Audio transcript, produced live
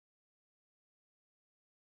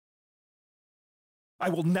I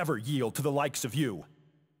will never yield to the likes of you.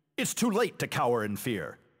 It's too late to cower in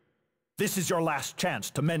fear. This is your last chance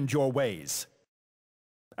to mend your ways.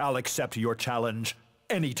 I'll accept your challenge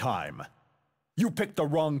anytime. You picked the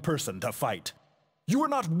wrong person to fight. You are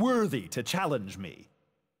not worthy to challenge me.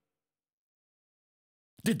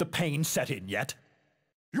 Did the pain set in yet?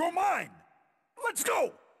 You're mine! Let's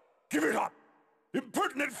go! Give it up!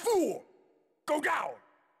 Impertinent fool! Go down!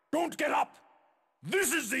 Don't get up!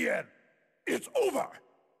 This is the end! It's over!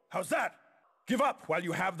 How's that? Give up while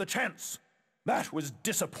you have the chance. That was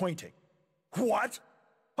disappointing. What?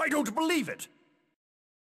 I don't believe it!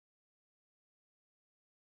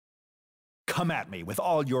 Come at me with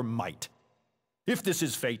all your might. If this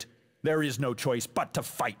is fate, there is no choice but to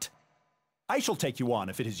fight. I shall take you on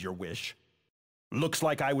if it is your wish. Looks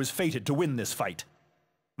like I was fated to win this fight.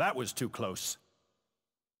 That was too close.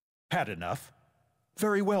 Had enough?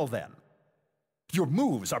 Very well then. Your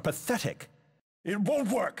moves are pathetic. It won't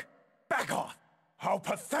work! Back off! How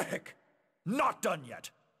pathetic! Not done yet!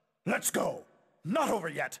 Let's go! Not over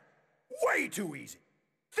yet! Way too easy!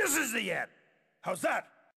 This is the end! How's that?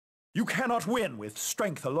 You cannot win with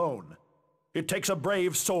strength alone. It takes a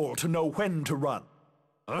brave soul to know when to run.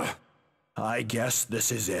 I guess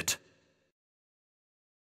this is it.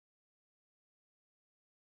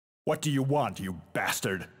 What do you want, you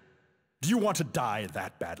bastard? Do you want to die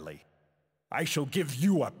that badly? I shall give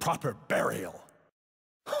you a proper burial.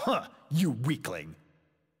 Huh, you weakling.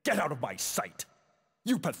 Get out of my sight.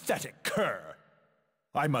 You pathetic cur.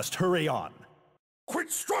 I must hurry on.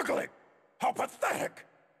 Quit struggling! How pathetic!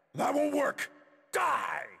 That won't work!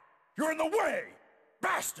 Die! You're in the way!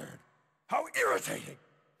 Bastard! How irritating!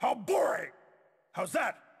 How boring! How's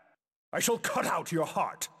that? I shall cut out your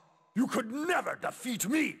heart. You could never defeat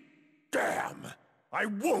me! Damn! I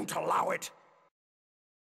won't allow it!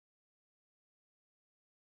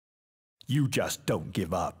 You just don't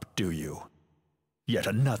give up, do you? Yet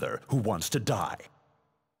another who wants to die.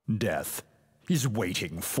 Death is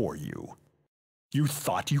waiting for you. You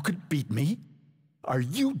thought you could beat me? Are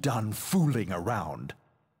you done fooling around?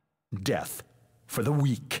 Death for the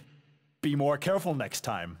weak. Be more careful next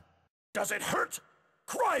time. Does it hurt?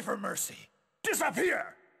 Cry for mercy!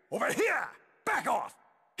 Disappear! Over here! Back off!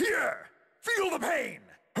 Here! Feel the pain!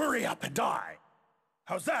 Hurry up and die!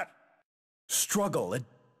 How's that? Struggle at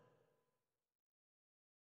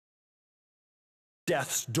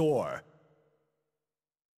death's door.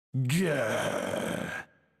 Gah.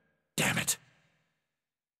 Damn it!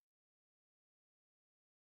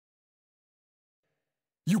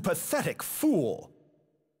 You pathetic fool!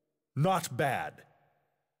 Not bad.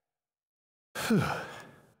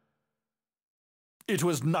 It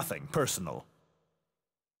was nothing personal.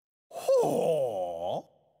 Oh.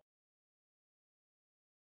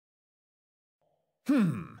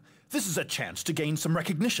 This is a chance to gain some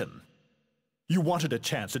recognition. You wanted a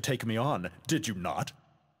chance to take me on, did you not?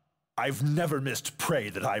 I've never missed prey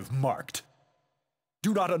that I've marked.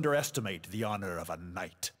 Do not underestimate the honor of a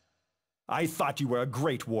knight. I thought you were a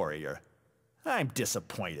great warrior. I'm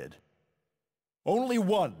disappointed. Only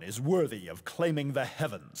one is worthy of claiming the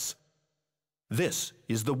heavens. This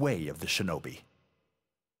is the way of the shinobi.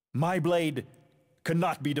 My blade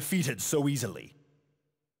cannot be defeated so easily.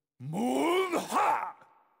 Moon-ha!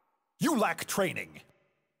 You lack training.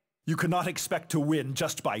 You cannot expect to win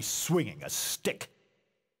just by swinging a stick.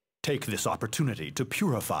 Take this opportunity to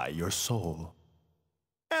purify your soul.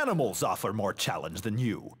 Animals offer more challenge than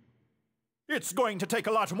you. It's going to take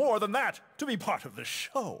a lot more than that to be part of the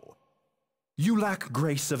show. You lack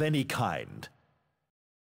grace of any kind.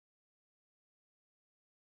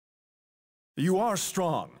 You are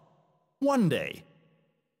strong. One day,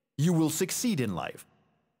 you will succeed in life.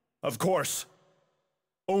 Of course,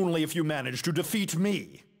 only if you manage to defeat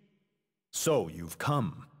me. So you've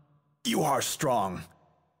come. You are strong,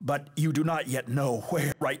 but you do not yet know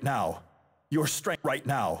where right now. Your strength right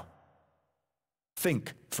now.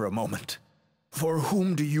 Think for a moment. For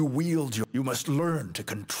whom do you wield your... You must learn to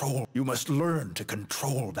control. You must learn to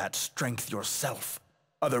control that strength yourself.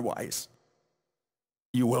 Otherwise,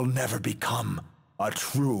 you will never become a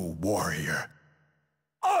true warrior.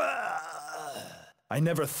 I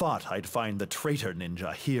never thought I'd find the traitor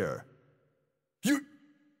ninja here.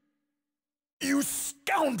 You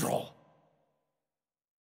scoundrel!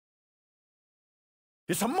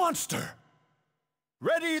 It's a monster!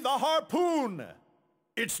 Ready the harpoon!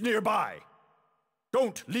 It's nearby.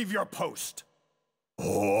 Don't leave your post. Oh.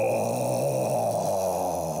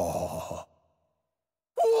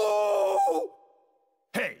 Oh.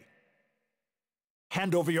 Hey!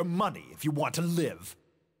 Hand over your money if you want to live.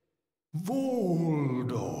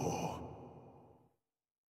 Voldo.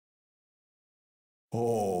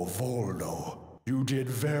 Oh, Voldo, you did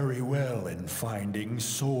very well in finding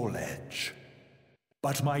Soul Edge.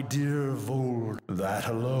 But my dear Voldo, that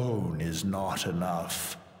alone is not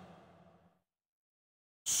enough.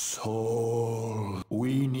 Soul.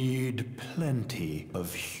 We need plenty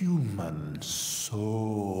of human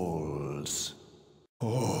souls.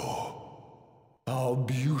 Oh, how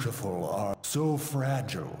beautiful are so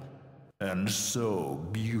fragile and so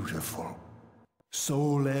beautiful.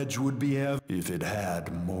 Soul Edge would be if it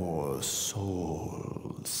had more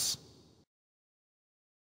souls.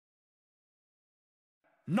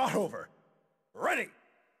 Not over. Ready.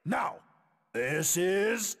 Now. This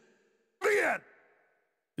is the end.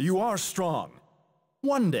 You are strong.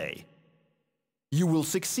 One day, you will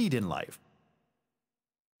succeed in life.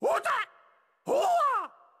 What?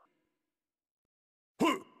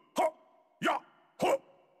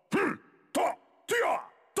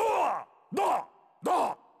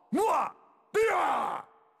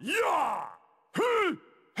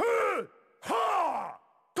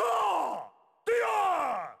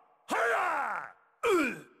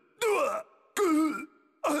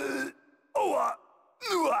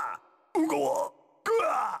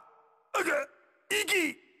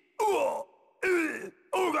 Iki!